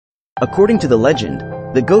According to the legend,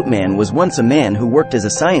 the Goatman was once a man who worked as a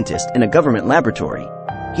scientist in a government laboratory.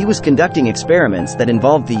 He was conducting experiments that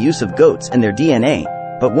involved the use of goats and their DNA,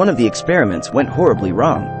 but one of the experiments went horribly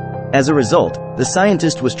wrong. As a result, the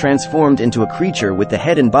scientist was transformed into a creature with the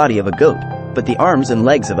head and body of a goat, but the arms and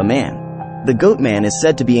legs of a man. The Goatman is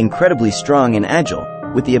said to be incredibly strong and agile,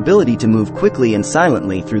 with the ability to move quickly and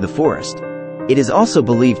silently through the forest. It is also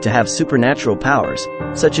believed to have supernatural powers,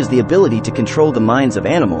 such as the ability to control the minds of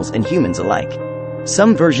animals and humans alike.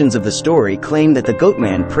 Some versions of the story claim that the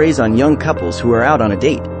Goatman preys on young couples who are out on a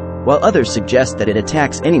date, while others suggest that it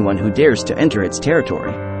attacks anyone who dares to enter its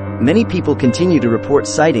territory. Many people continue to report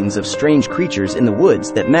sightings of strange creatures in the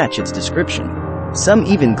woods that match its description. Some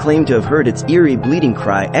even claim to have heard its eerie bleating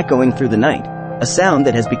cry echoing through the night, a sound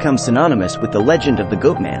that has become synonymous with the legend of the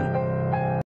Goatman.